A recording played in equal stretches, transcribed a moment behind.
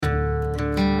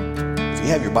you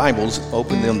have your Bibles,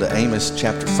 open them to Amos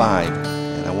chapter 5,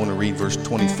 and I want to read verse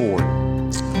 24,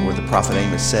 where the prophet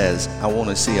Amos says, I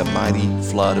want to see a mighty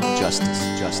flood of justice.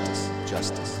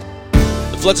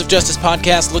 The Floods of Justice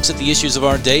podcast looks at the issues of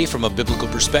our day from a biblical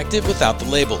perspective without the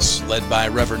labels. Led by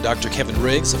Reverend Dr. Kevin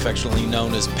Riggs, affectionately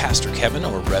known as Pastor Kevin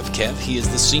or Rev Kev. He is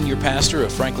the senior pastor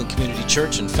of Franklin Community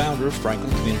Church and founder of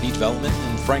Franklin Community Development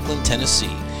in Franklin,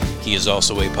 Tennessee. He is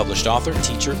also a published author,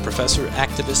 teacher, professor,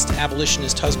 activist,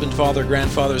 abolitionist, husband, father,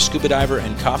 grandfather, scuba diver,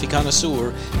 and coffee connoisseur,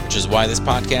 which is why this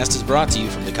podcast is brought to you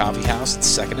from the Coffee House at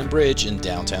 2nd and Bridge in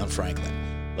downtown Franklin.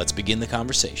 Let's begin the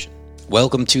conversation.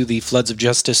 Welcome to the Floods of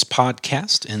Justice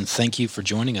podcast, and thank you for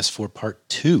joining us for part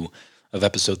 2 of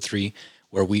episode 3,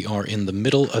 where we are in the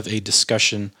middle of a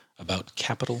discussion about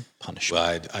capital punishment.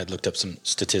 Well, I'd looked up some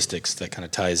statistics that kind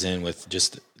of ties in with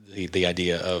just the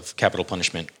idea of capital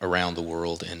punishment around the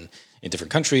world in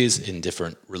different countries, in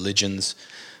different religions,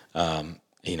 and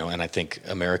I think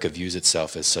America views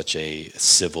itself as such a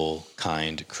civil,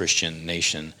 kind Christian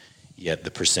nation, yet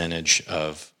the percentage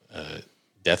of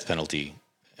death penalty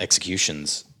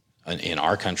executions in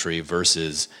our country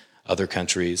versus other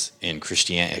countries in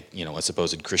Christian, a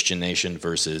supposed Christian nation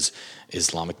versus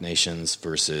Islamic nations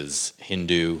versus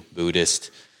Hindu, Buddhist,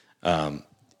 and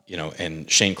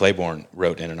Shane Claiborne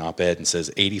wrote in an op-ed and says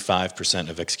 85%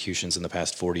 of executions in the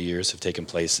past 40 years have taken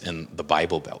place in the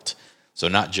Bible Belt. So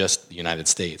not just the United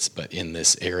States, but in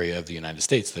this area of the United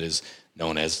States that is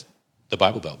known as the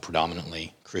Bible Belt,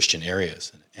 predominantly Christian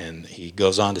areas. And he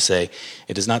goes on to say,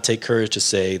 it does not take courage to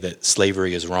say that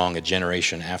slavery is wrong a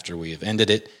generation after we have ended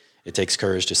it. It takes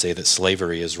courage to say that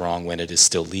slavery is wrong when it is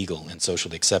still legal and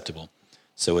socially acceptable.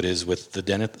 So it is with the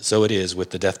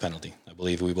death penalty. I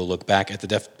believe we will look back at the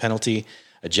death penalty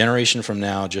a generation from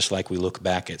now, just like we look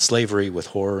back at slavery with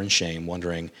horror and shame,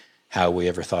 wondering how we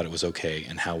ever thought it was okay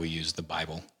and how we used the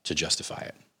Bible to justify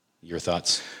it. Your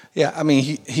thoughts? Yeah, I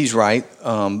mean, he's right,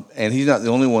 and he's not the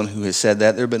only one who has said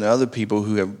that. There have been other people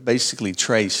who have basically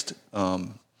traced the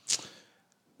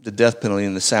death penalty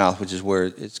in the South, which is where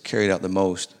it's carried out the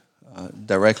most,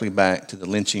 directly back to the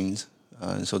lynchings,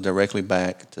 and so directly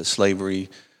back to slavery,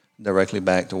 directly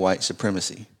back to white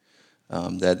supremacy.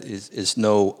 That is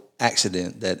no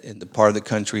accident that in the part of the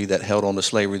country that held on to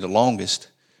slavery the longest,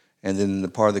 and then in the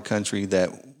part of the country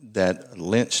that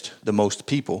lynched the most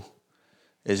people,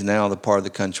 is now the part of the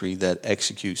country that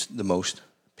executes the most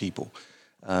people,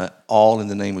 all in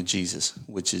the name of Jesus,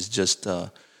 which is just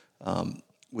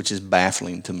which is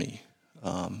baffling to me.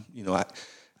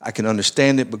 I can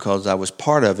understand it because I was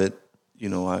part of it.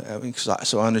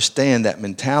 So I understand that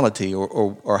mentality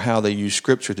or how they use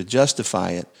Scripture to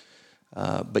justify it,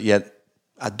 but yet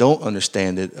I don't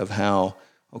understand it of how,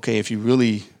 okay, if you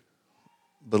really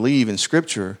believe in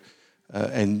Scripture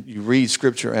and you read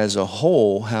Scripture as a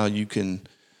whole, how you can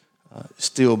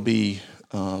still be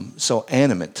so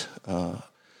animate,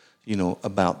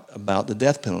 about the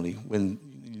death penalty when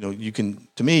you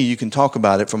can talk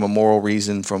about it from a moral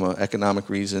reason, from an economic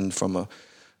reason, from a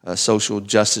social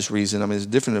justice reason. I mean, there's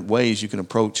different ways you can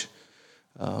approach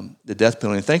the death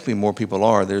penalty, and thankfully more people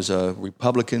are. There's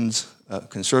Republicans,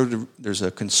 there's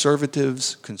a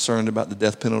conservatives concerned about the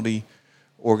death penalty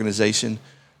organization,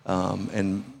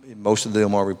 and most of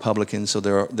them are Republicans. So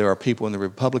there are people in the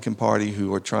Republican Party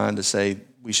who are trying to say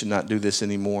we should not do this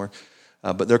anymore,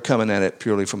 but they're coming at it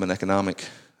purely from an economic.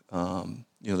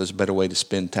 There's a better way to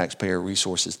spend taxpayer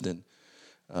resources than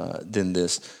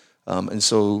this.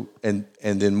 And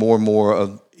then more and more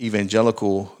of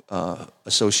evangelical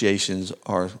associations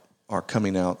are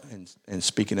coming out and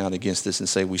speaking out against this and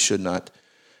say we should not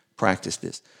practice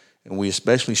this. And we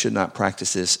especially should not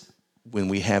practice this when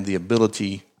we have the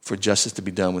ability for justice to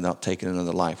be done without taking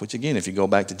another life. Which again, if you go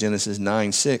back to Genesis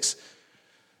 9:6,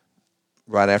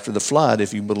 right after the flood,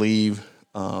 if you believe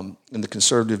in the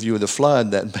conservative view of the flood,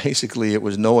 that basically it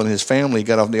was Noah and his family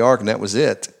got off the ark and that was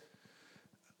it.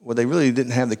 Well, they really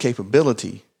didn't have the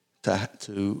capability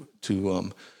to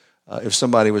if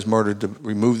somebody was murdered, to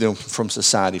remove them from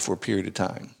society for a period of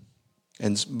time.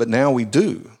 But now we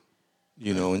do,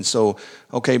 And so,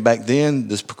 okay, back then,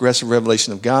 this progressive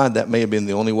revelation of God, that may have been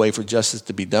the only way for justice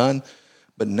to be done.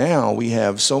 But now we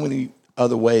have so many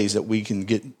other ways that we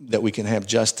can have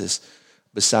justice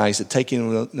besides the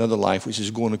taking another life, which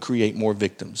is going to create more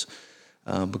victims.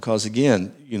 Because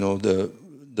again,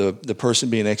 the person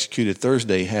being executed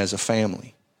Thursday has a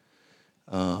family,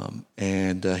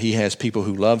 and he has people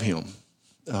who love him,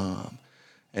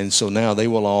 and so now they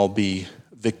will all be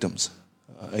victims.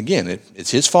 Again,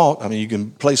 it's his fault. I mean, you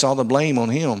can place all the blame on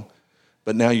him,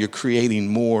 but now you're creating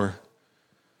more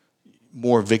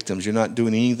victims. You're not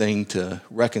doing anything to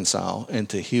reconcile and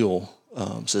to heal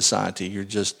society. You're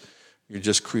you're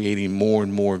just creating more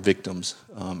and more victims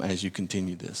as you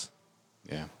continue this.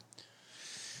 Yeah.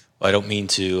 Well, I don't mean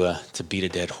to beat a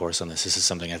dead horse on this. This is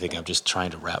something I think I'm just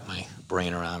trying to wrap my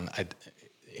brain around.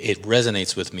 It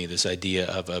resonates with me, this idea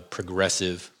of a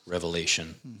progressive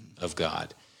revelation of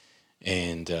God.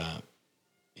 And,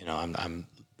 I'm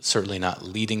certainly not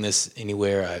leading this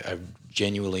anywhere. I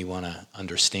genuinely want to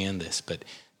understand this. But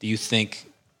do you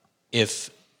think if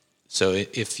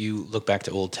you look back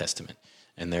to Old Testament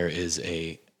and there is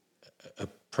a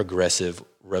progressive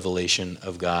revelation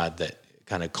of God that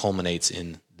kind of culminates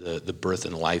in the birth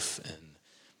and life and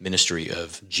ministry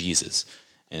of Jesus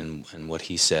and what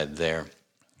he said there,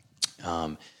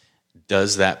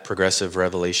 does that progressive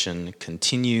revelation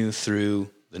continue through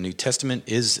the New Testament?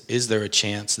 Is there a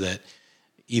chance that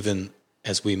even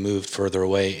as we moved further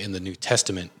away in the New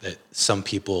Testament that some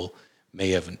people may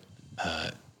have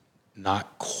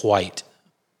not quite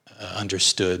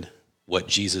understood what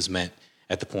Jesus meant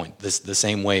at the point? The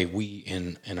same way we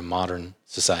in a modern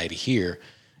society here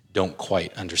don't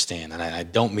quite understand. And I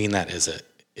don't mean that as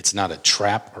it's not a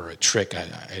trap or a trick.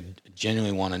 I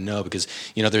genuinely want to know because,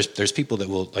 there's people that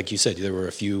will, like you said, there were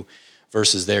a few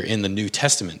verses there in the New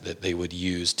Testament that they would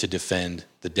use to defend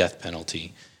the death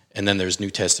penalty. And then there's New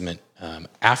Testament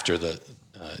after the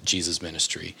Jesus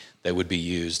ministry that would be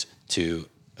used to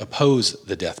oppose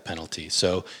the death penalty.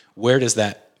 So where does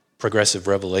that progressive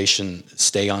revelation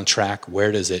stay on track?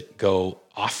 Where does it go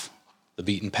off the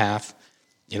beaten path?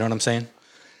 You know what I'm saying?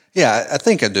 Yeah, I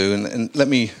think I do. And let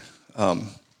me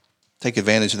take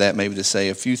advantage of that maybe to say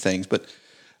a few things. But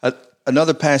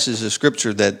another passage of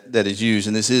Scripture that is used,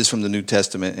 and this is from the New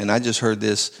Testament, and I just heard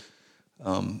this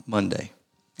Monday.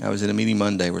 I was in a meeting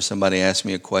Monday where somebody asked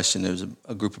me a question. There was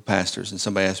a group of pastors, and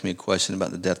somebody asked me a question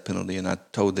about the death penalty, and I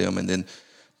told them, and then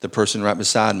the person right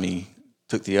beside me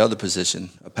took the other position,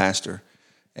 a pastor,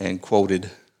 and quoted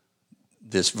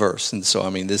this verse. And so,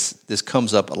 this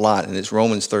comes up a lot, and it's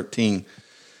Romans 13.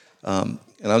 And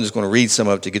I'm just going to read some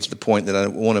of it to get to the point that I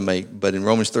want to make. But in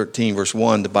Romans 13, verse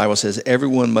 1, the Bible says,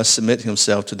 "Everyone must submit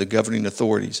himself to the governing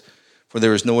authorities, for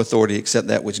there is no authority except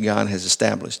that which God has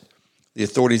established. The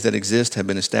authorities that exist have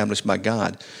been established by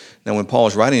God." Now, when Paul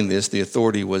was writing this, the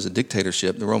authority was a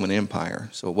dictatorship, the Roman Empire.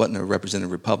 So it wasn't a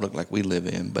representative republic like we live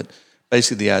in. But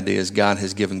basically the idea is God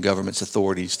has given governments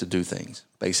authorities to do things,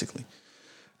 basically.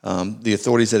 The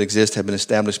authorities that exist have been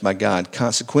established by God.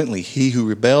 Consequently, he who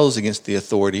rebels against the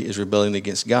authority is rebelling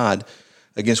against God,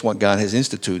 against what God has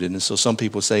instituted. And so some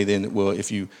people say then, well,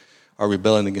 if you are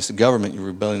rebelling against the government, you're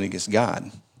rebelling against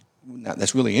God. Now,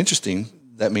 that's really interesting.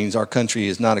 That means our country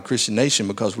is not a Christian nation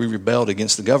because we rebelled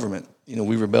against the government.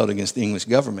 We rebelled against the English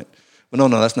government. But no,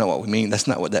 that's not what we mean. That's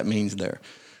not what that means there.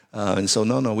 And so,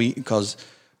 because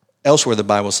elsewhere the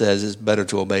Bible says it's better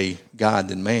to obey God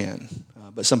than man.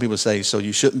 But some people say, so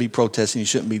you shouldn't be protesting, you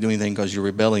shouldn't be doing anything because you're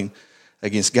rebelling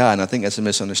against God. And I think that's a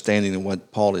misunderstanding of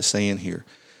what Paul is saying here.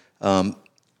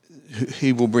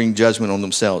 He will bring judgment on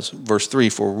themselves. Verse 3,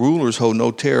 "For rulers hold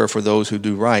no terror for those who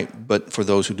do right, but for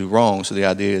those who do wrong." So the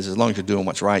idea is as long as you're doing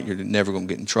what's right, you're never going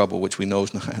to get in trouble, which we know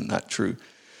is not true.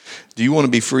 "Do you want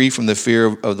to be free from the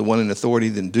fear of the one in authority?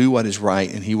 Then do what is right,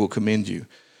 and he will commend you.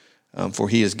 For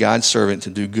he is God's servant to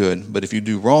do good. But if you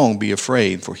do wrong, be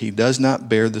afraid, for he does not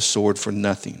bear the sword for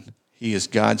nothing. He is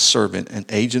God's servant, an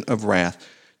agent of wrath,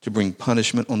 to bring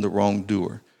punishment on the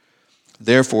wrongdoer.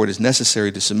 Therefore, it is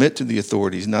necessary to submit to the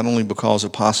authorities, not only because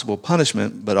of possible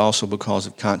punishment, but also because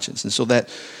of conscience." And so that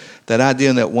idea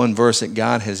in that one verse that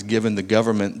God has given the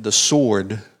government the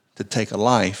sword to take a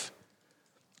life,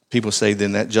 people say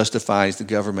then that justifies the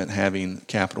government having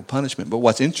capital punishment. But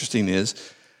what's interesting is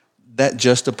that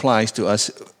just applies to us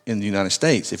in the United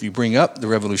States. If you bring up the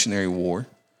Revolutionary War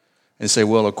and say,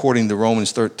 well, according to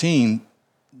Romans 13,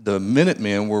 the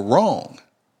Minutemen were wrong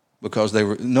because they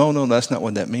were, no, that's not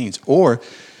what that means. Or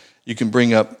you can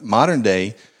bring up modern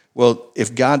day, well,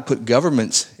 if God put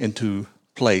governments into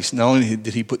place, not only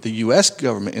did he put the U.S.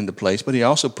 government into place, but he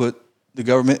also put the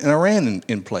government in Iran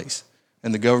in place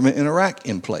and the government in Iraq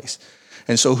in place.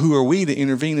 And so who are we to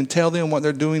intervene and tell them what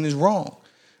they're doing is wrong?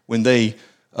 When they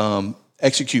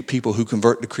execute people who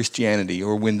convert to Christianity,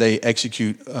 or when they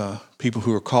execute people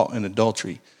who are caught in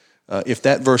adultery. If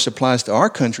that verse applies to our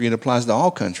country, it applies to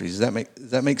all countries. Does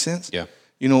that make sense? Yeah.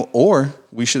 Or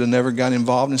we should have never got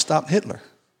involved and stopped Hitler,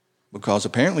 because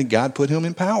apparently God put him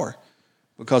in power,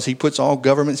 because he puts all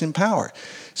governments in power.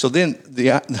 So then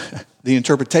the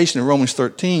interpretation of Romans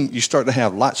 13, you start to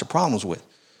have lots of problems with.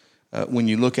 When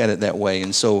you look at it that way.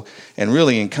 And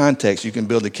really in context, you can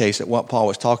build the case that what Paul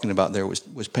was talking about there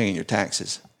was paying your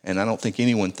taxes. And I don't think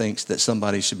anyone thinks that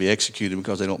somebody should be executed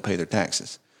because they don't pay their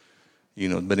taxes.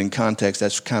 But in context,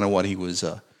 that's kind of what he was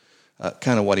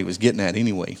kind of what he was getting at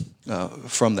anyway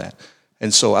from that.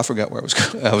 And so I forgot where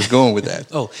I was going with that.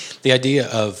 Oh, the idea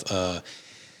of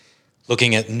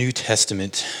looking at New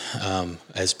Testament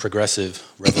as progressive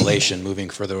revelation, moving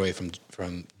further away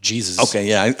from Jesus. Okay,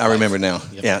 yeah, I remember now.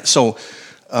 Yep. Yeah, so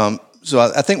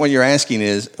I think what you're asking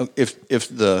is if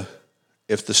the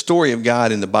story of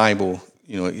God in the Bible,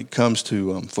 it comes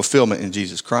to fulfillment in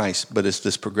Jesus Christ, but it's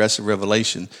this progressive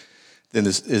revelation, then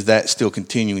is that still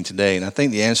continuing today? And I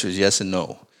think the answer is yes and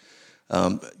no.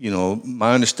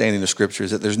 My understanding of Scripture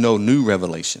is that there's no new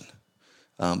revelation,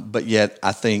 but yet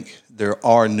I think there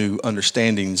are new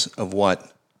understandings of what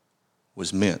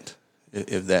was meant,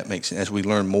 if that makes sense. As we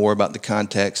learn more about the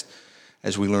context,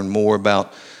 as we learn more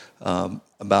about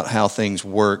how things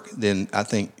work, then I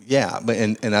think, yeah. But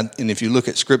and if you look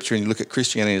at Scripture and you look at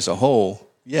Christianity as a whole,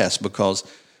 yes, because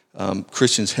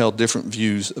Christians held different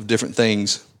views of different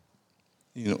things,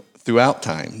 throughout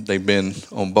time. They've been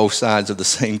on both sides of the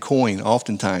same coin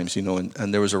oftentimes,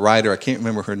 and there was a writer, I can't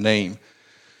remember her name,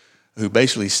 who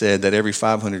basically said that every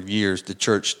 500 years the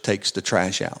church takes the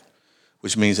trash out,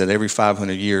 which means that every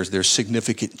 500 years there's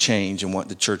significant change in what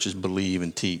the churches believe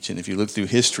and teach. And if you look through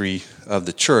history of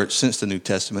the church since the New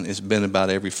Testament, it's been about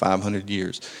every 500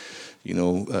 years.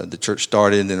 The church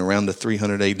started in around the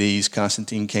 300 ADs,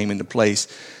 Constantine came into place,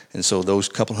 and so those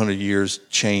couple hundred years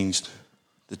changed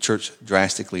the church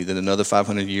drastically. Then another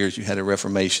 500 years you had a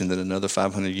Reformation, then another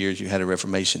 500 years you had a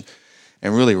Reformation.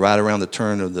 And really right around the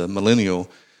turn of the millennial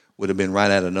would have been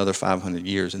right at another 500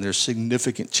 years. And there's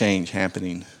significant change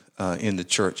happening in the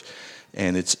church.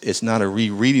 And it's not a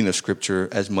rereading of Scripture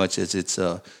as much as it's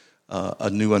a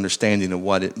new understanding of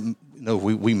what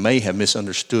we may have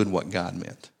misunderstood what God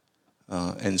meant.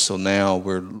 And so now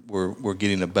we're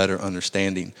getting a better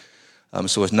understanding.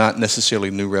 So it's not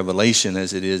necessarily new revelation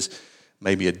as it is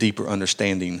maybe a deeper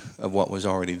understanding of what was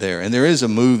already there. And there is a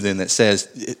move then that says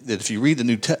that if you read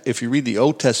the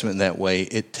Old Testament that way,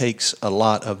 it takes a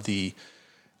lot of the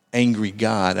angry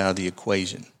God out of the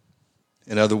equation.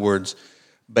 In other words,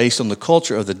 based on the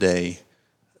culture of the day,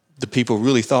 the people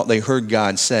really thought they heard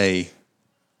God say,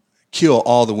 kill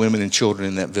all the women and children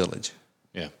in that village.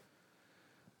 Yeah.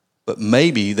 But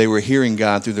maybe they were hearing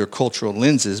God through their cultural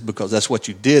lenses because that's what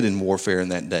you did in warfare in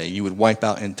that day. You would wipe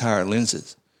out entire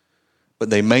lenses. But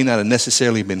they may not have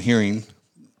necessarily been hearing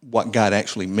what God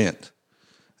actually meant.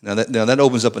 Now that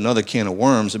opens up another can of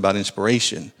worms about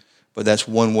inspiration, but that's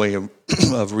one way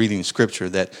of reading Scripture,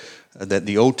 that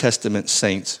the Old Testament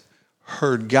saints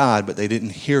heard God, but they didn't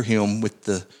hear him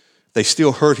they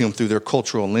still heard him through their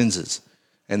cultural lenses,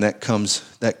 and that comes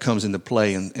into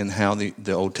play in how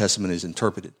the Old Testament is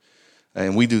interpreted.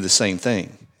 And we do the same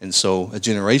thing. And so a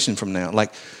generation from now,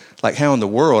 like how in the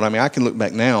world, I can look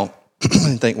back now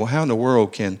and think, well, how in the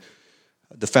world can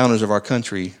the founders of our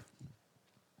country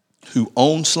who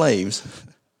owned slaves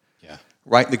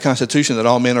write the Constitution that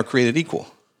all men are created equal?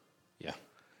 Yeah.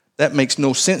 That makes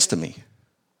no sense to me,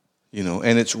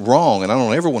 and it's wrong, and I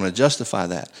don't ever want to justify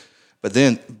that. But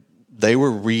then they were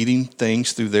reading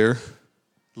things through their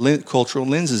cultural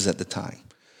lenses at the time,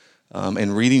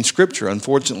 and reading Scripture,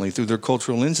 unfortunately, through their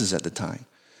cultural lenses at the time.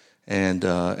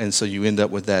 And so you end up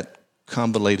with that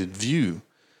convoluted view.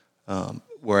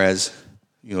 Whereas,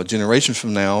 generations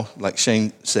from now, like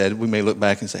Shane said, we may look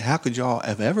back and say, how could y'all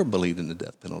have ever believed in the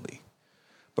death penalty?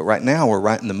 But right now, we're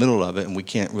right in the middle of it, and we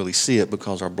can't really see it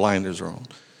because our blinders are on.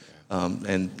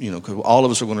 Because all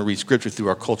of us are going to read Scripture through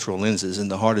our cultural lenses, and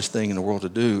the hardest thing in the world to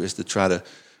do is to try to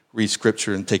read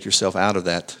Scripture and take yourself out of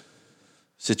that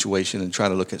situation and try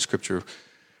to look at Scripture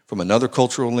from another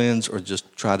cultural lens, or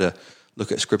just try to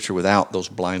look at Scripture without those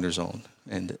blinders on.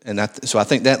 So I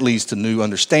think that leads to new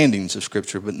understandings of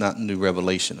Scripture, but not new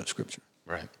revelation of Scripture.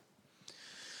 Right.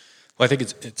 Well, I think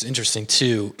it's interesting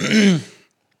too,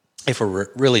 if we're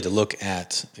really to look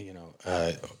at,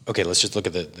 let's just look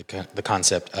at the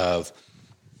concept of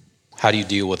how do you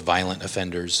deal with violent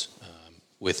offenders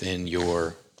within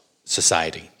your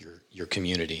society, your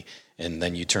community, and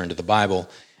then you turn to the Bible,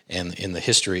 and in the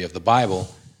history of the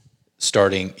Bible,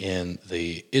 starting in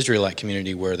the Israelite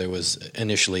community where there was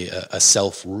initially a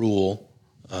self-rule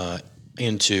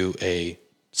into a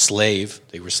slave.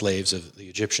 They were slaves of the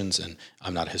Egyptians, and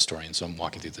I'm not a historian, so I'm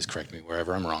walking through this, correct me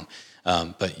wherever I'm wrong.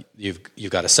 But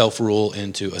you've got a self-rule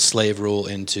into a slave rule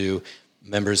into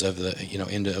members of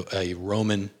into a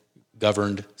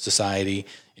Roman-governed society,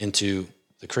 into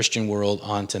the Christian world,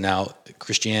 on to now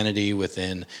Christianity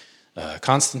within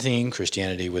Constantine,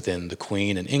 Christianity within the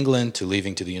Queen in England, to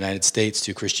leaving to the United States,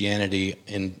 to Christianity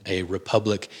in a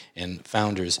republic and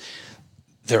founders.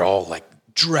 They're all like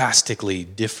drastically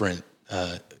different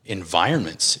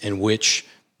environments in which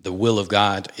the will of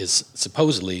God is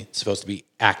supposedly supposed to be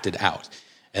acted out.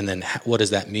 And then what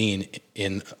does that mean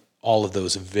in all of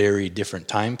those very different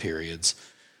time periods?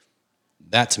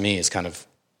 That to me is kind of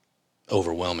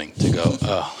overwhelming to go,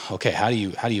 oh, okay, how do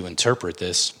you interpret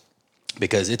this?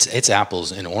 Because it's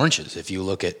apples and oranges. If you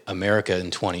look at America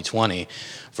in 2020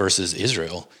 versus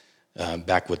Israel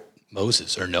back with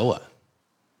Moses or Noah.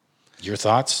 Your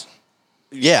thoughts?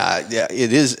 Yeah,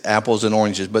 it is apples and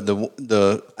oranges, but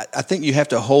I think you have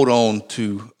to hold on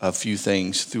to a few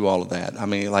things through all of that. I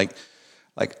mean, like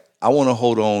I want to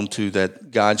hold on to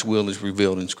that God's will is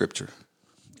revealed in Scripture.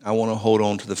 I want to hold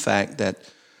on to the fact that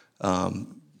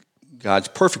God's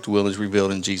perfect will is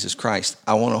revealed in Jesus Christ.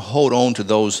 I want to hold on to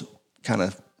those kind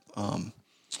of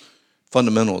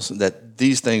fundamentals, that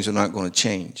these things are not going to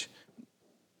change.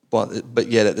 But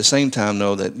yet at the same time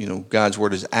know that, you know, God's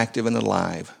word is active and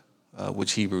alive,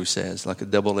 which Hebrews says, like a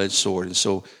double-edged sword. And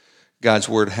so God's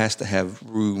word has to have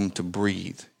room to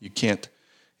breathe.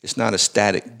 It's not a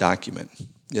static document.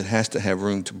 It has to have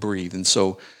room to breathe. And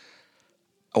so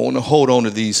I want to hold on to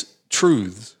these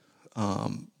truths,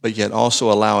 but yet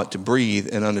also allow it to breathe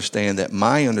and understand that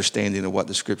my understanding of what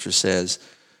the Scripture says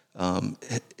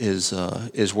is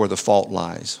where the fault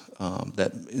lies.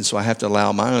 And so I have to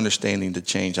allow my understanding to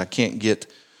change. I can't get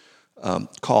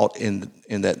caught in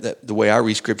that the way I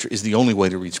read Scripture is the only way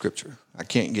to read Scripture. I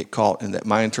can't get caught in that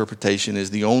my interpretation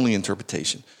is the only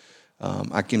interpretation.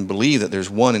 I can believe that there's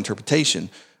one interpretation,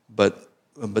 but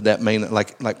that may not,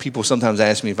 like people sometimes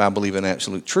ask me if I believe in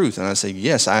absolute truth, and I say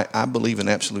yes, I believe in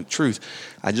absolute truth.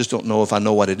 I just don't know if I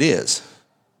know what it is.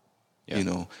 Yeah. You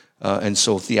know, and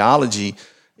so theology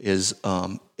is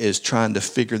trying to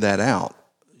figure that out,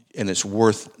 and it's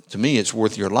worth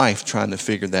your life trying to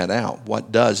figure that out.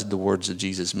 What does the words of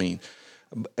Jesus mean?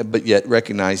 But yet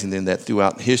recognizing then that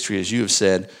throughout history, as you have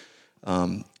said,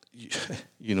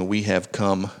 you know, we have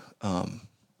come.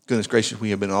 Goodness gracious,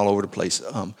 we have been all over the place.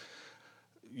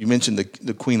 You mentioned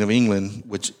the Queen of England,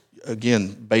 which, again,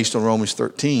 based on Romans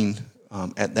 13,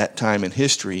 at that time in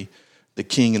history, the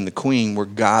king and the queen were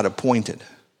God appointed.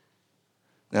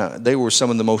 Now, they were some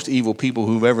of the most evil people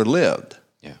who've ever lived.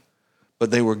 Yeah.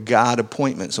 But they were God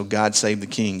appointments. So God saved the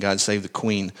king, God saved the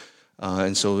queen.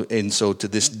 And so to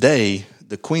this day,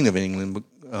 the Queen of England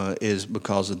is,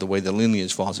 because of the way the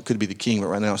lineage falls, it could be the king, but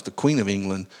right now it's the Queen of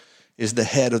England, is the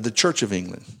head of the Church of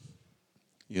England.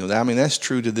 You know, I mean, that's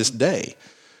true to this day.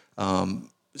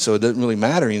 So it doesn't really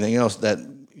matter anything else that,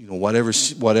 you know, whatever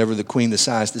the queen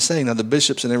decides to say. Now, the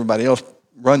bishops and everybody else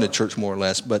run the church more or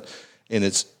less, but in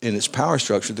its power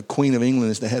structure, the Queen of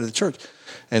England is the head of the church.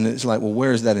 And it's like, well,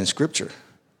 where is that in Scripture?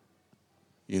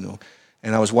 You know,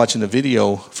 and I was watching a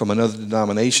video from another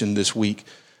denomination this week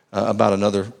about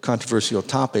another controversial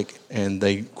topic, and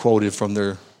they quoted from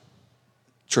their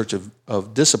Church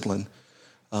of Discipline.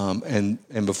 And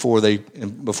before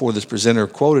this presenter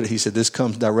quoted, he said, this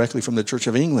comes directly from the Church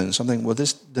of England. So I'm thinking, well,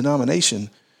 this denomination,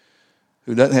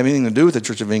 who doesn't have anything to do with the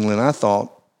Church of England, I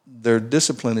thought their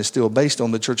discipline is still based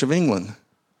on the Church of England,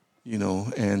 you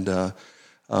know, and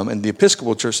the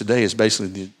Episcopal Church today is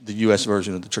basically the U.S.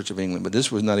 version of the Church of England, but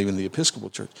this was not even the Episcopal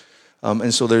Church.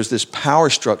 And so there's this power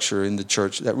structure in the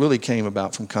church that really came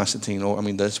about from Constantine. I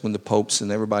mean, that's when the popes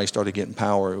and everybody started getting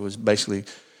power. It was basically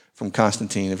from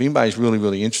Constantine. If anybody's really,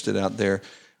 really interested out there,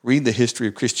 read the history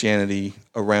of Christianity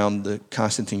around the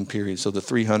Constantine period. So the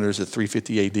 300s, the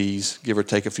 350 ADs, give or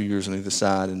take a few years on either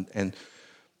side. And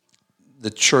the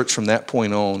church from that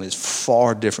point on is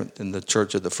far different than the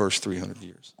church of the first 300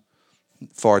 years.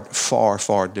 Far, far,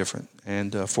 far different,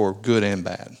 and for good and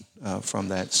bad from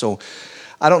that. So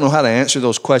I don't know how to answer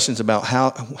those questions about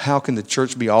how can the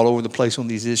church be all over the place on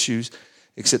these issues,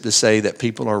 except to say that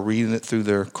people are reading it through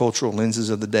their cultural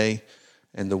lenses of the day,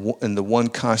 and the one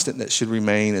constant that should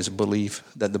remain is a belief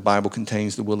that the Bible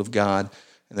contains the will of God,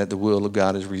 and that the will of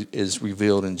God is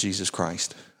revealed in Jesus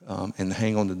Christ, and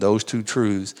hang on to those two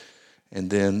truths,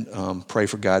 and then pray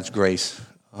for God's grace,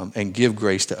 and give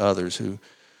grace to others who,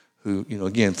 you know,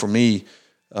 again, for me,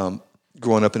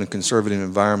 growing up in a conservative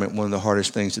environment, one of the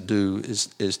hardest things to do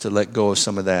is to let go of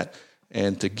some of that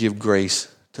and to give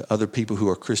grace to other people who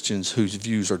are Christians whose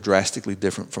views are drastically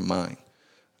different from mine.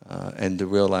 And to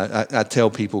realize, I tell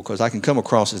people, because I can come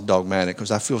across as dogmatic,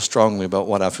 because I feel strongly about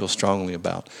what I feel strongly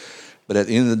about. But at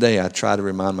the end of the day, I try to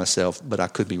remind myself, but I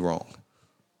could be wrong.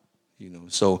 You know,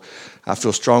 so I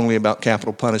feel strongly about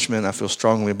capital punishment. I feel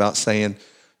strongly about saying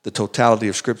the totality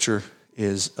of Scripture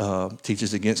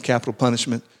teaches against capital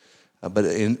punishment. But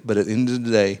at the end of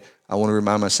the day, I want to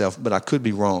remind myself, but I could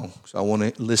be wrong. So I want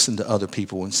to listen to other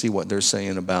people and see what they're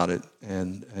saying about it,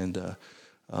 and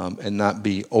not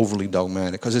be overly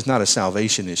dogmatic, because it's not a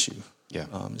salvation issue. Yeah.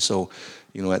 So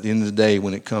At the end of the day,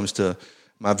 when it comes to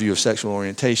my view of sexual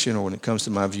orientation, or when it comes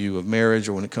to my view of marriage,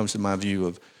 or when it comes to my view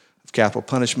of capital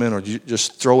punishment, or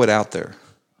just throw it out there.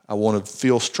 I want to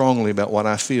feel strongly about what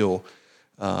I feel,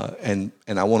 and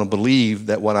I want to believe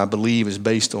that what I believe is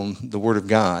based on the Word of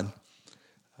God.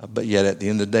 But yet, at the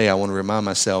end of the day, I want to remind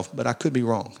myself, but I could be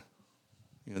wrong.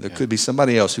 There could be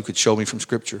somebody else who could show me from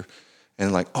Scripture,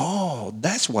 and oh,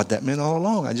 that's what that meant all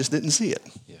along. I just didn't see it.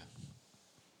 Yeah.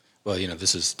 Well,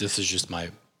 this is just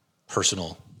my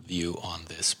personal view on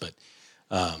this, but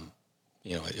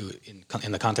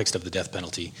in the context of the death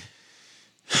penalty,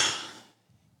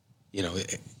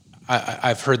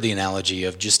 I've heard the analogy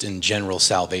of just in general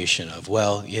salvation of,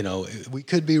 we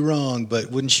could be wrong,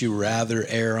 but wouldn't you rather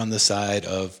err on the side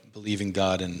of believing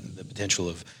God and the potential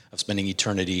of spending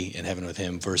eternity in heaven with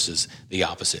him versus the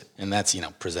opposite? And that's,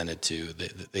 presented to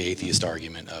the atheist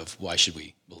argument of why should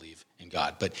we believe in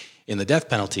God? But in the death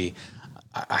penalty,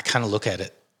 I kind of look at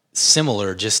it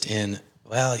similar, just in,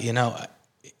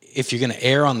 if you're going to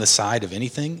err on the side of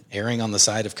anything, erring on the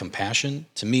side of compassion,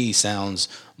 to me sounds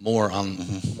more on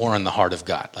the heart of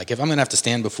God. Like, if I'm going to have to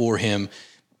stand before him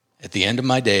at the end of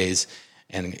my days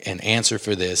and answer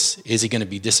for this, is he going to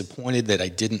be disappointed that I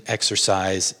didn't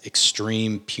exercise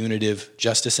extreme punitive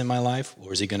justice in my life?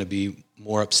 Or is he going to be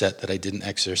more upset that I didn't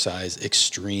exercise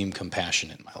extreme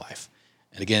compassion in my life?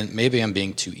 And again, maybe I'm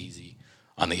being too easy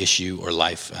on the issue or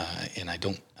life, and I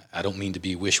don't mean to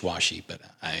be wish-washy, but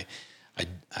I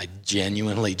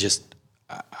genuinely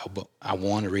I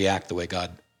want to react the way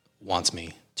God wants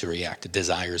me to react,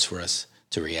 desires for us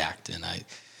to react, and I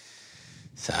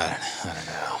don't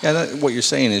know. Yeah, what you're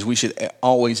saying is we should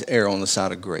always err on the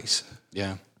side of grace.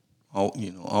 Yeah.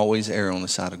 Always err on the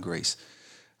side of grace.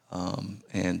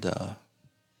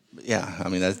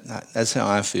 That's how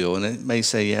I feel. And it may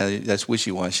say, yeah, that's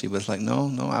wishy-washy, but it's like, no,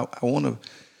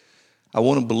 I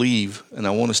want to believe, and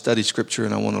I want to study Scripture,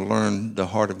 and I want to learn the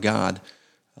heart of God,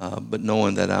 but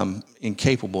knowing that I'm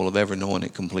incapable of ever knowing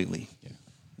it completely. Yeah.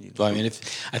 So,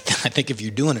 I think if you're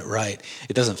doing it right,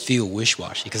 it doesn't feel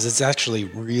wish-washy, because it's actually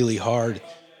really hard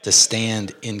to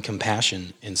stand in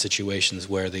compassion in situations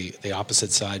where the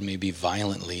opposite side may be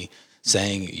violently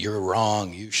saying, you're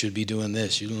wrong, you should be doing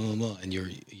this, and you're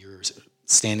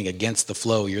standing against the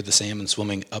flow. You're the salmon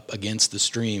swimming up against the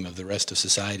stream of the rest of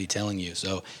society telling you.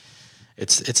 So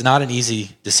it's not an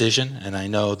easy decision, and I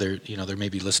know there may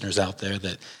be listeners out there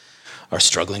that are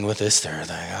struggling with this. They're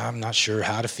like, I'm not sure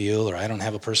how to feel, or I don't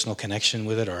have a personal connection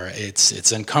with it, or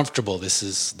it's uncomfortable. This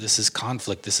is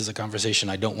conflict. This is a conversation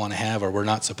I don't want to have, or we're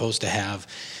not supposed to have,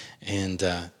 and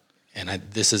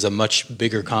this is a much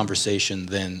bigger conversation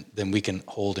than we can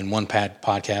hold in one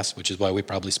podcast, which is why we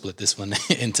probably split this one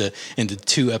into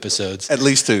 2 episodes. At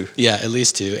least 2. Yeah, at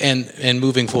least 2. And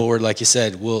moving forward, like you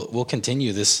said, we'll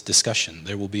continue this discussion.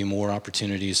 There will be more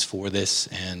opportunities for this,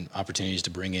 and opportunities to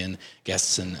bring in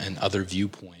guests and other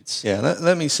viewpoints. Yeah,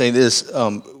 let me say this.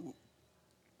 To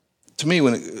me,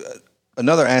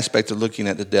 another aspect of looking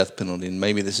at the death penalty, and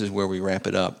maybe this is where we wrap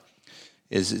it up,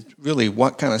 is really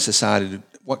what kind of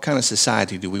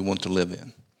society do we want to live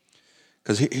in?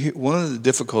 Because one of the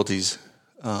difficulties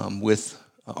with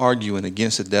arguing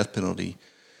against the death penalty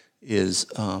is,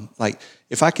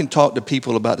 if I can talk to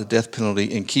people about the death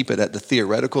penalty and keep it at the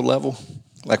theoretical level,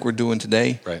 like we're doing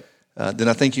today, right, then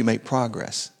I think you make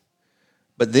progress.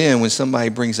 But then when somebody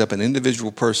brings up an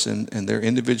individual person and their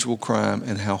individual crime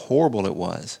and how horrible it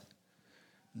was,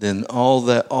 then all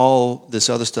this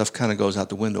other stuff kind of goes out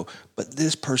the window. But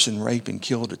this person raped and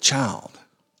killed a child,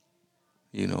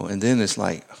 and then it's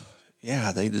like,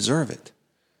 yeah, they deserve it,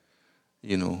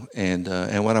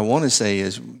 and what I want to say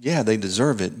is, yeah, they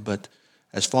deserve it, but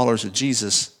as followers of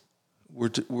Jesus,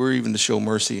 we're even to show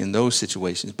mercy in those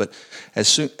situations. But as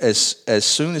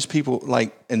soon as people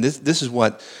and this is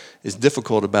what is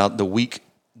difficult about the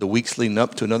weeks leading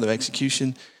up to another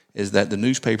execution, is that the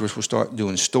newspapers will start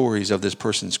doing stories of this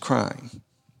person's crime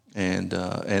and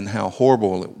how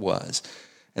horrible it was.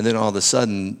 And then all of a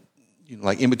sudden,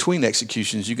 in between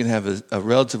executions, you can have a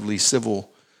relatively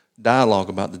civil dialogue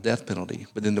about the death penalty.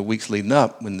 But then the weeks leading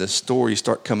up, when the stories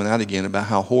start coming out again about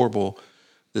how horrible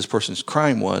this person's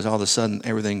crime was, all of a sudden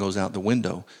everything goes out the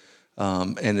window.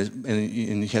 And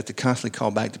you have to constantly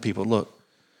call back to people, look,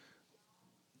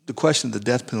 the question of the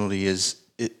death penalty is,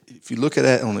 if you look at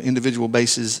it on an individual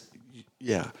basis,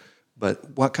 yeah, but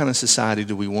what kind of society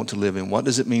do we want to live in? What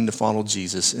does it mean to follow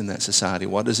Jesus in that society?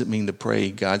 What does it mean to pray,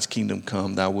 God's kingdom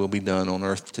come, thy will be done on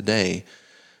earth today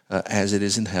as it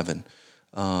is in heaven?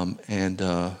 And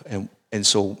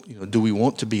so, do we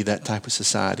want to be that type of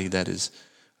society that is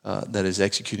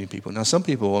executing people? Now, some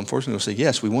people, unfortunately, will say,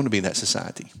 yes, we want to be that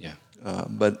society. Yeah.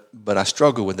 But I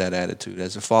struggle with that attitude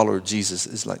as a follower of Jesus.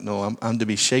 It's like, no, I'm to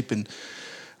be shaping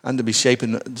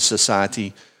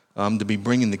society. I'm to be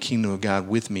bringing the kingdom of God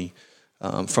with me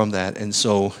from that. And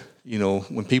so,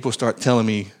 when people start telling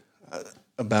me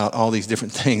about all these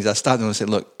different things, I stop them and say,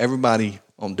 look, everybody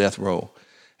on death row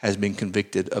has been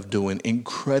convicted of doing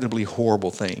incredibly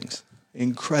horrible things.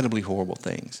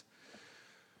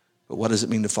 But what does it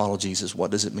mean to follow Jesus?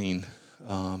 What does it mean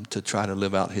to try to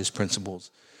live out his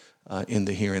principles in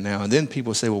the here and now? And then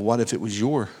people say, well, what if it was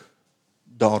your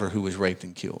daughter who was raped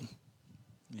and killed?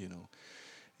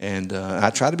 And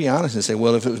I try to be honest and say,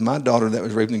 well, if it was my daughter that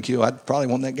was raped and killed, I'd probably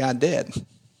want that guy dead.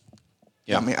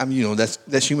 Yeah. I mean,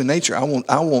 that's human nature. I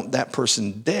want that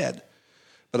person dead.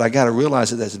 But I got to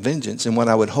realize that that's vengeance. And what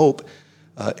I would hope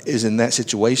is in that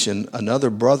situation,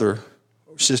 another brother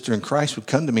or sister in Christ would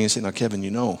come to me and say, now, Kevin,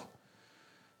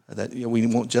 that we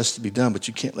want justice to be done, but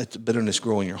you can't let the bitterness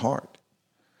grow in your heart.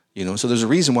 So there's a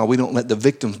reason why we don't let the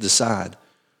victims decide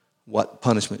what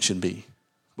punishment should be.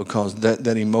 Because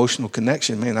that emotional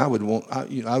connection, man, I would want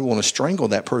to strangle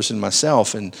that person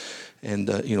myself, and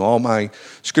all my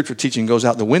scripture teaching goes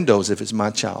out the windows if it's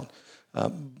my child.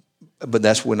 But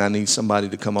that's when I need somebody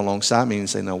to come alongside me and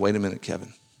say, no, wait a minute,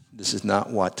 Kevin. This is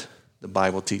not what the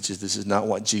Bible teaches. This is not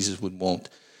what Jesus would want.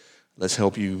 Let's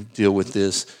help you deal with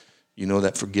this.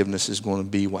 That forgiveness is going to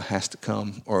be what has to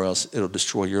come, or else it'll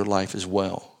destroy your life as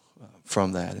well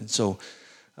from that. And so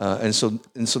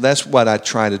that's what I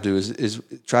try to do is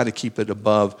try to keep it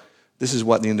above. This is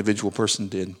what the individual person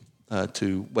did.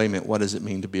 To wait a minute, what does it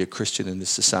mean to be a Christian in this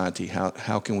society?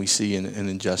 How can we see an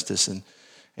injustice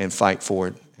and fight for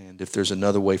it? And if there's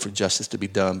another way for justice to be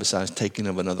done besides taking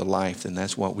of another life, then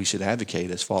that's what we should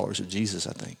advocate as followers of Jesus,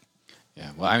 I think.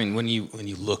 Yeah. Well, I mean, when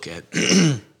you look at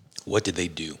what did they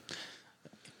do,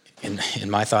 in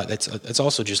my thought, that's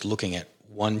also just looking at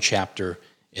one chapter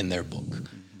in their book.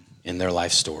 In their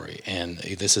life story. And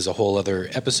this is a whole other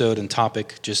episode and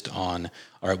topic just on,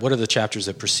 all right, what are the chapters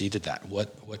that preceded that?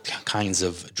 What kinds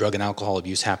of drug and alcohol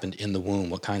abuse happened in the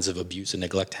womb? What kinds of abuse and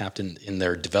neglect happened in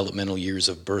their developmental years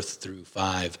of birth through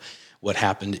 5? What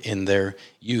happened in their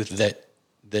youth that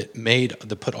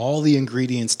put all the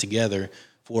ingredients together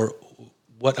for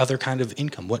what other kind of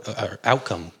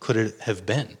outcome could it have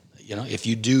been? If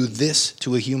you do this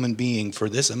to a human being for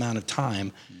this amount of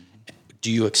time,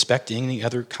 do you expect any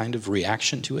other kind of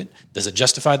reaction to it? Does it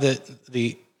justify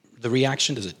the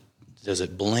reaction? Does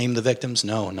it blame the victims?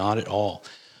 No, not at all.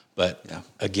 But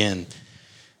again,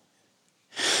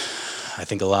 I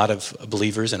think a lot of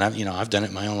believers, and I've done it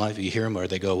in my own life. You hear them where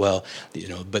they go, well,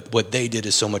 but what they did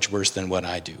is so much worse than what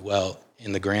I do. Well,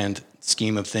 in the grand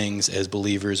scheme of things, as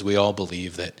believers, we all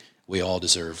believe that we all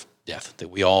deserve death, that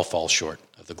we all fall short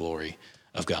of the glory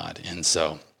of God, and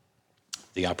so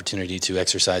the opportunity to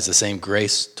exercise the same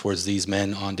grace towards these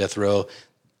men on death row,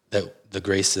 that the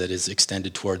grace that is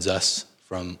extended towards us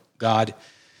from God,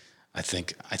 I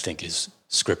think is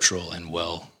scriptural and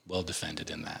well defended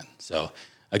in that. So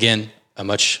again, a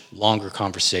much longer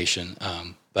conversation,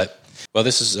 but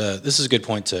this is a good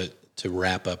point to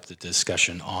wrap up the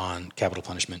discussion on capital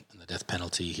punishment and the death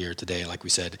penalty here today. Like we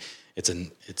said,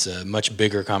 it's a much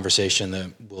bigger conversation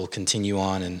that will continue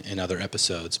on in other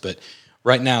episodes, but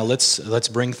right now, let's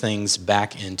bring things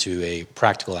back into a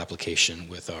practical application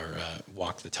with our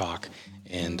walk the talk.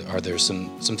 And are there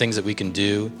some things that we can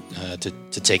do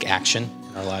to take action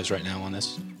in our lives right now on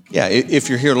this? Yeah, if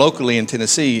you're here locally in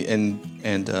Tennessee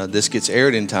and this gets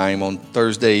aired in time on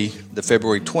Thursday, the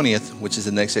February 20th, which is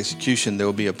the next execution, there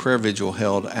will be a prayer vigil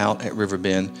held out at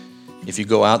Riverbend. If you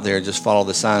go out there, just follow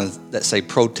the signs that say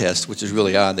protest, which is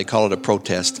really odd. They call it a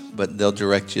protest, but they'll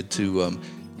direct you to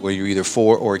where you're either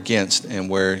for or against, and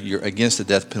where you're against the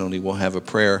death penalty, we'll have a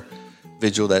prayer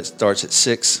vigil that starts at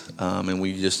 6, and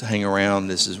we just hang around.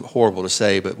 This is horrible to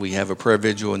say, but we have a prayer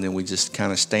vigil, and then we just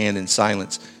kind of stand in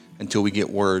silence until we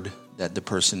get word that the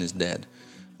person is dead,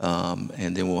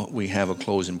 and then we have a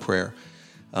closing prayer.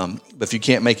 But if you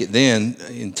can't make it then,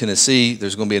 in Tennessee,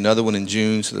 there's going to be another one in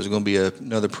June, so there's going to be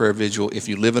another prayer vigil. If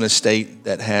you live in a state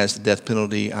that has the death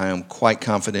penalty, I am quite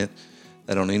confident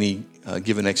that on any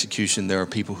given execution, there are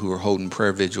people who are holding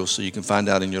prayer vigils, so you can find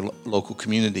out in your local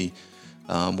community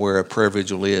where a prayer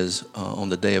vigil is on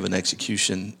the day of an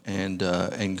execution and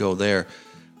go there.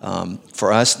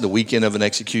 For us, the weekend of an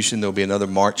execution, there'll be another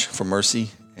March for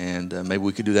Mercy, and maybe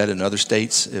we could do that in other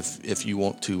states. If you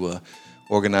want to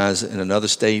organize in another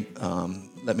state,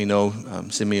 let me know.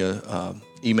 Send me a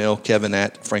email,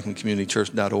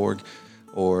 kevin@franklincommunitychurch.org,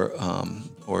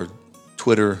 or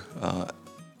Twitter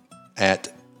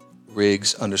at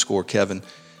Riggs_Kevin,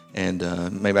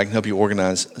 and maybe I can help you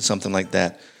organize something like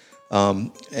that.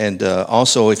 And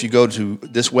also, if you go to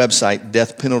this website,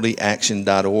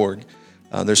 deathpenaltyaction.org,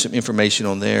 there's some information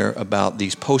on there about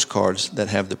these postcards that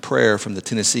have the prayer from the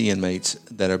Tennessee inmates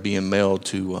that are being mailed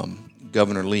to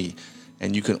Governor Lee.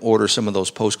 And you can order some of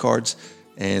those postcards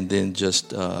and then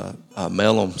just mail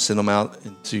them, send them out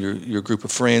to your group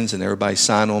of friends, and everybody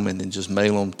sign them, and then just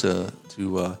mail them to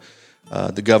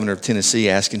the governor of Tennessee,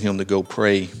 asking him to go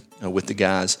pray with the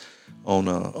guys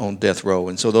on death row.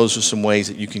 And so those are some ways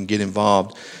that you can get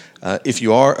involved. If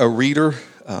you are a reader,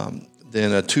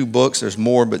 then 2 books. There's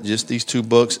more, but just these 2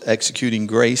 books: Executing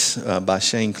Grace by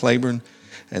Shane Claiborne,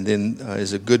 and then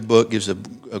is a good book, gives a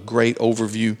great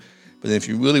overview. But then if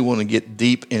you really want to get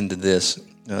deep into this,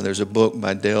 there's a book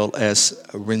by Dale S.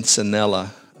 Rencinella,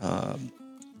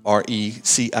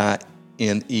 Recinella,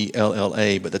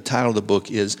 but the title of the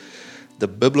book is The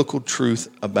Biblical Truth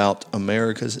About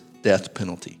America's Death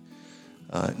Penalty.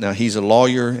 Now, he's a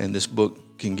lawyer, and this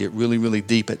book can get really, really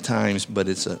deep at times, but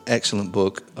it's an excellent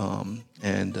book,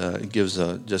 and it gives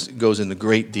just goes into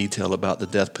great detail about the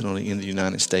death penalty in the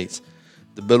United States,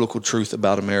 the biblical truth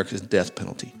about America's death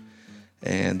penalty.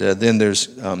 And then there's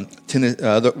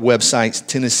other websites,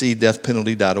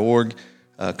 TennesseeDeathPenalty.org,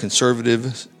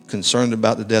 conservatives concerned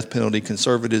about the death penalty,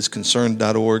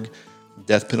 conservatives.concerned.org,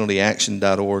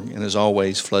 deathpenaltyaction.org, and as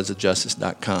always,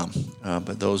 floodsofjustice.com.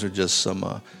 But those are just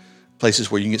some places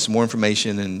where you can get some more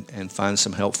information and find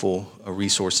some helpful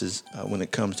resources when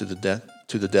it comes to the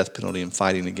death penalty and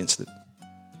fighting against it.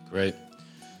 Great.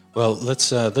 Well,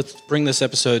 let's bring this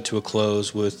episode to a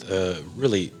close with a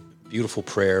really beautiful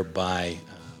prayer by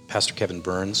Pastor Kevin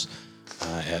Burns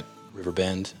at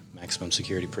Riverbend Maximum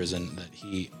Security Prison that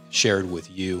he shared with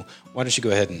you. Why don't you go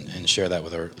ahead and share that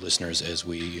with our listeners as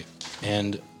we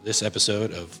end this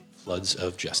episode of Floods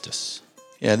of Justice.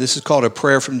 Yeah, this is called A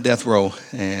Prayer from Death Row,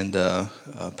 and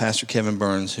Pastor Kevin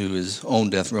Burns, who is on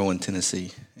death row in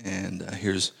Tennessee, and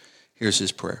here's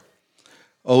his prayer.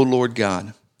 O Lord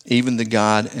God, even the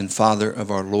God and Father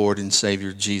of our Lord and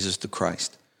Savior Jesus the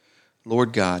Christ,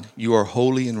 Lord God, you are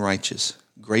holy and righteous,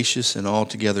 gracious and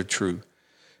altogether true.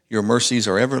 Your mercies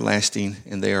are everlasting,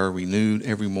 and they are renewed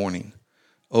every morning.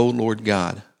 O Lord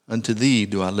God, unto thee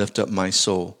do I lift up my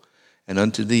soul, and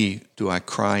unto thee do I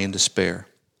cry in despair.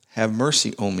 Have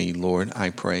mercy on me, Lord,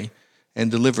 I pray, and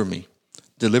deliver me.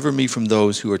 Deliver me from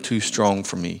those who are too strong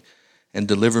for me, and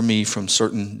deliver me from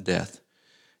certain death.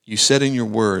 You said in your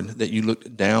word that you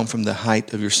looked down from the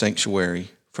height of your sanctuary.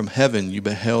 From heaven you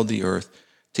beheld the earth,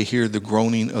 to hear the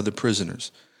groaning of the prisoners,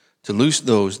 to loose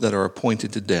those that are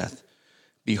appointed to death.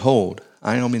 Behold,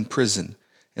 I am in prison,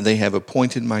 and they have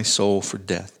appointed my soul for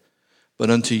death. But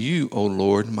unto you, O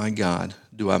Lord, my God,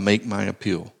 do I make my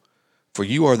appeal. For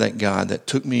you are that God that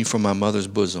took me from my mother's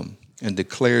bosom, and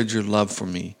declared your love for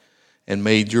me, and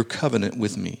made your covenant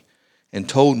with me, and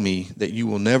told me that you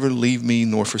will never leave me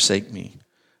nor forsake me,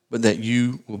 but that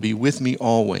you will be with me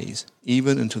always,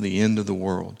 even until the end of the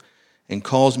world, and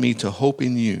cause me to hope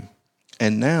in you.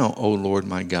 And now, O Lord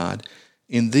my God,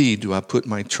 in thee do I put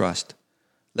my trust.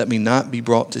 Let me not be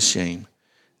brought to shame,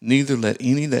 neither let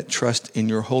any that trust in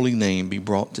your holy name be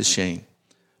brought to shame.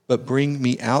 But bring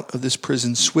me out of this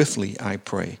prison swiftly, I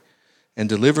pray, and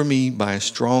deliver me by a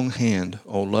strong hand,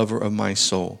 O lover of my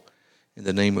soul. In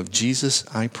the name of Jesus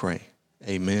I pray.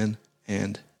 Amen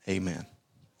and amen.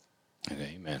 And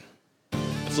amen.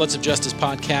 The Floods of Justice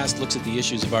podcast looks at the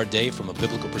issues of our day from a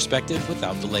biblical perspective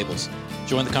without the labels.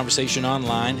 Join the conversation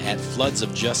online at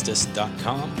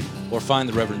floodsofjustice.com or find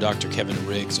the Reverend Dr. Kevin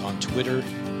Riggs on Twitter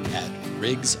at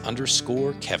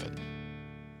Riggs_Kevin.